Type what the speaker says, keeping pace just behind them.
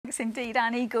Thanks indeed,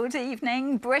 Annie. Good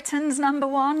evening. Britain's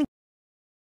 #1.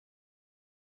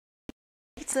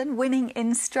 Winning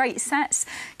in straight sets.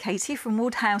 Katie from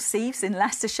Woodhouse Eaves in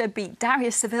Leicestershire beat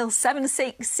Daria Seville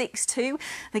 7-6, 6-2.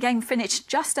 The game finished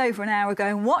just over an hour ago,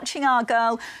 and watching our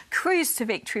girl cruise to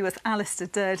victory with Alistair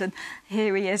Durden.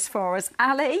 Here he is for us.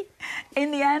 Ali,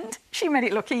 in the end, she made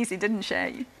it look easy, didn't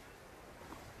she?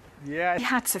 Yeah. She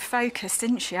had to focus,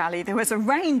 didn't she, Ali? There was a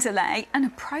rain delay and a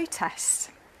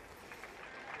protest.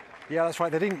 Yeah, that's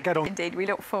right. They didn't get on. Indeed, we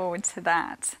look forward to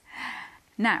that.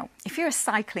 Now, if you're a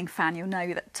cycling fan, you'll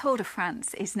know that Tour de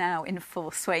France is now in full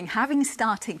swing, having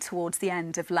started towards the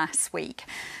end of last week.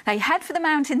 They head for the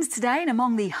mountains today, and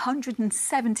among the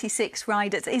 176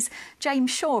 riders is James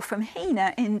Shaw from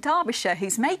Heanor in Derbyshire,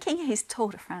 who's making his Tour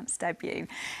de France debut.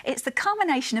 It's the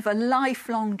culmination of a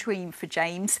lifelong dream for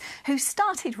James, who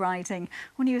started riding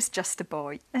when he was just a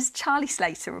boy, as Charlie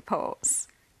Slater reports.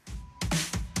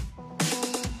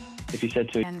 If you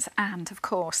said to... And, of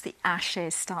course, the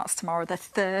Ashes starts tomorrow, the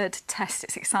third test.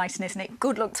 It's exciting, isn't it?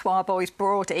 Good luck to our boys,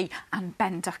 Brodie and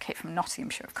Ben Duckett from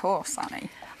Nottinghamshire, of course, Annie.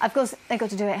 Of course, they've got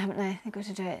to do it, haven't they? They've got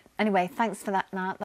to do it. Anyway, thanks for that, Nat.